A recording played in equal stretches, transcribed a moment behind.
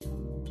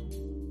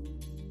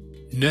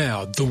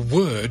Now, the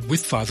Word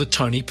with Father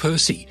Tony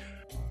Percy.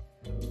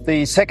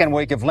 The second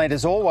week of Lent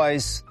is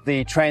always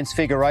the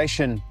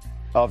transfiguration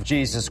of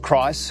Jesus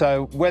Christ.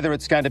 So whether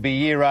it's going to be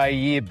year A,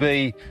 year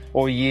B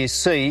or year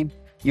C,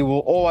 you will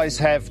always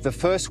have the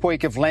first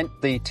week of Lent,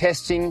 the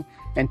testing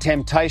and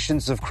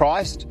temptations of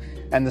Christ.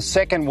 And the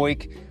second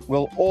week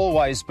will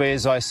always be,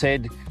 as I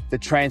said, the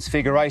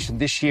transfiguration.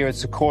 This year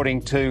it's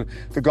according to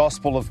the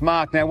Gospel of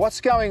Mark. Now what's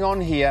going on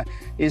here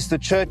is the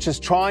church is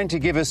trying to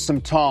give us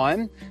some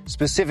time,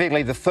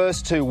 specifically the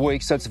first 2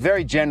 weeks, so it's a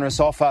very generous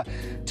offer,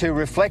 to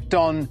reflect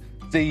on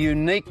the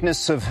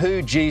uniqueness of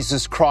who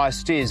Jesus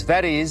Christ is.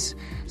 That is,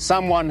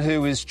 someone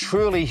who is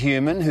truly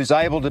human, who's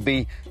able to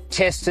be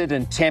tested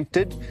and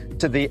tempted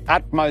to the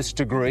utmost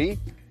degree,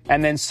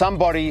 and then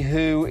somebody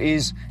who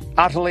is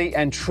utterly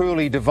and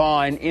truly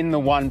divine in the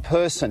one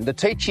person. The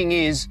teaching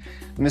is,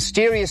 the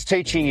mysterious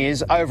teaching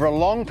is, over a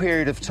long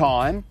period of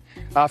time,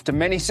 after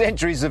many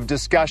centuries of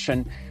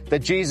discussion, that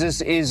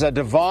Jesus is a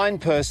divine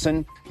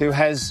person who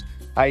has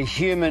a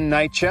human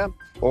nature,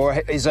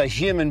 or is a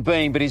human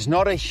being, but he's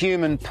not a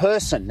human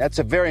person. That's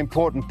a very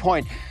important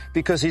point,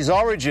 because his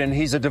origin,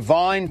 he's a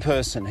divine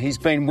person. He's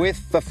been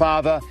with the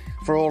Father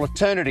for all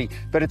eternity.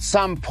 But at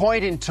some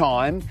point in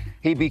time,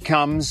 he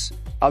becomes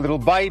a little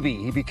baby,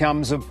 he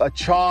becomes a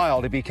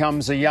child, he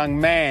becomes a young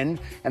man,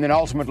 and then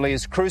ultimately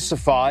is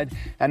crucified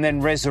and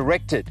then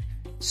resurrected.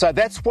 So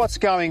that's what's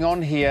going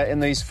on here in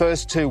these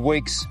first 2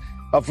 weeks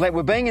of Lent.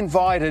 We're being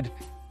invited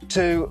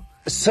to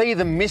see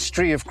the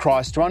mystery of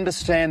Christ, to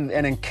understand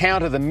and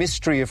encounter the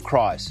mystery of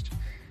Christ.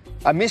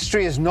 A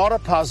mystery is not a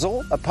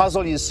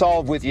puzzle you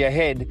solve with your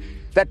head.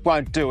 That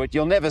won't do it.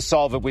 You'll never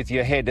solve it with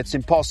your head. It's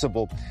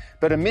impossible.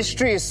 But a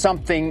mystery is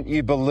something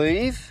you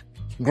believe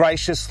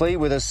graciously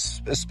with a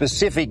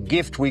specific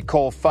gift we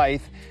call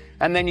faith,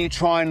 and then you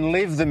try and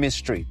live the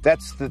mystery.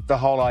 That's the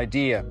whole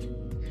idea.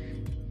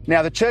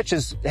 Now, the church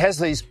has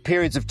these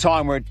periods of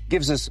time where it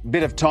gives us a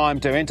bit of time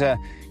to enter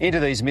into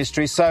these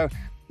mysteries. So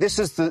this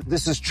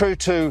is true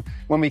too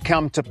when we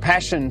come to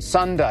Passion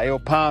Sunday or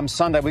Palm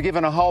Sunday. We're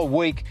given a whole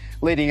week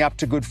leading up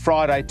to Good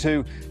Friday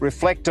to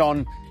reflect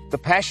on the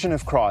Passion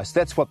of Christ.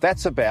 That's what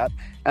that's about.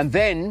 And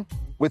then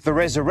with the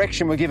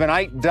resurrection, we're given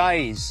 8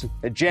 days,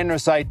 a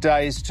generous 8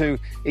 days, to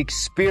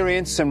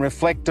experience and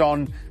reflect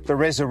on the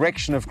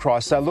resurrection of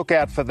Christ. So look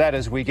out for that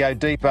as we go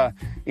deeper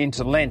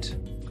into Lent.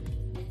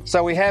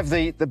 So we have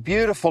the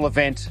beautiful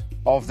event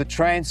of the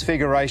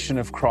transfiguration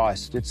of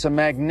Christ. It's a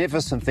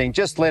magnificent thing.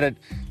 Just let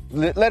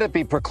it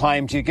be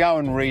proclaimed. You go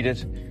and read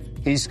it.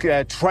 He's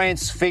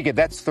transfigured.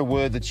 That's the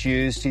word that's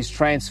used. He's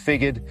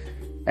transfigured,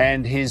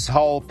 and his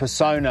whole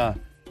persona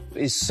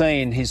is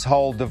seen, his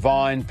whole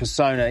divine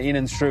persona in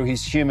and through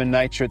his human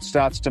nature. It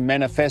starts to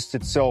manifest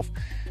itself.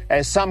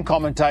 As some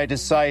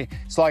commentators say,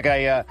 it's like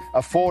a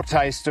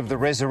foretaste of the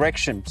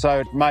resurrection.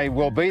 So it may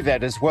well be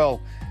that as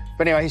well.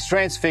 But anyway, he's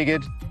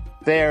transfigured.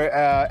 They're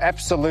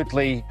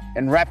absolutely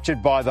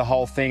enraptured by the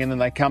whole thing, and then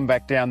they come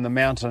back down the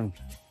mountain.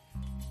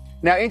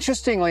 Now,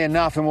 interestingly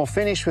enough, and we'll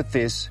finish with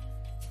this,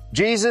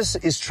 Jesus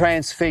is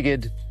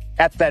transfigured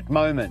at that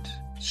moment,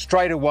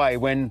 straight away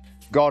when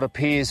God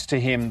appears to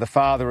him, the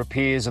Father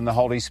appears and the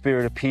Holy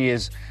Spirit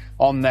appears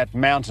on that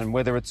mountain,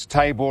 whether it's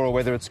Tabor or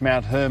whether it's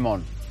Mount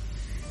Hermon.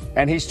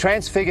 And he's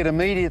transfigured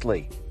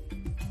immediately.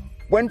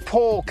 When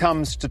Paul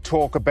comes to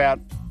talk about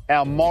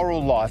our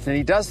moral life, and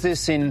he does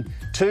this in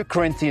 2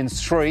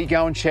 Corinthians 3,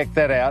 go and check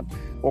that out,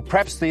 or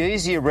perhaps the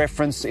easier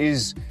reference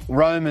is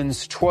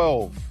Romans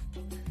 12.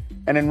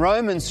 And in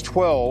Romans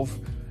 12,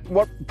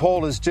 what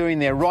Paul is doing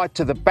there, right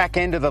to the back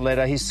end of the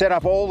letter, he's set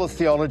up all the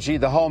theology,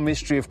 the whole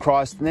mystery of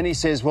Christ, and then he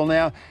says, well,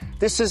 now,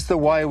 this is the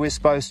way we're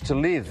supposed to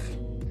live.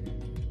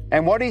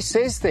 And what he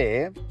says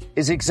there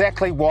is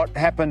exactly what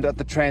happened at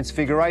the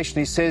Transfiguration.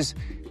 He says,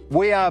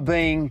 we are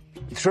being,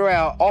 through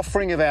our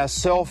offering of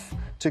ourself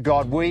to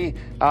God, we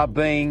are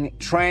being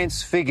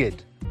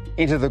transfigured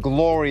into the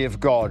glory of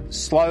God,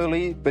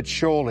 slowly but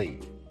surely.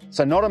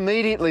 So not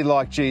immediately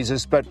like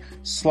Jesus, but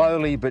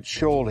slowly but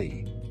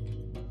surely.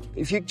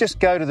 If you just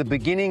go to the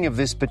beginning of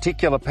this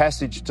particular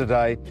passage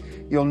today,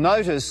 you'll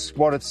notice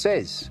what it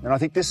says. And I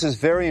think this is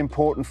very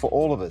important for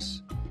all of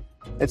us.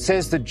 It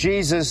says that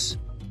Jesus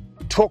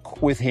took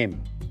with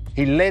him.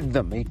 He led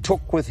them. He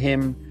took with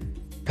him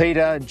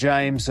Peter,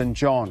 James, and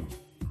John.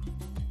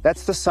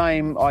 That's the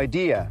same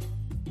idea.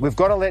 We've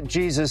got to let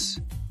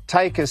Jesus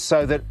take us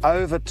so that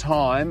over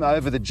time,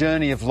 over the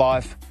journey of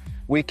life,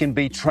 we can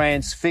be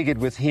transfigured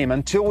with him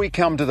until we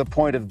come to the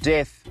point of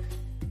death,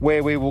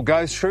 where we will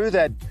go through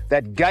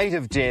that gate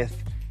of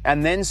death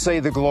and then see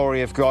the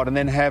glory of God and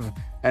then have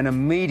an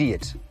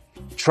immediate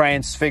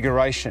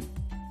transfiguration.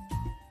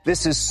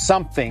 This is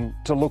something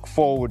to look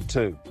forward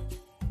to.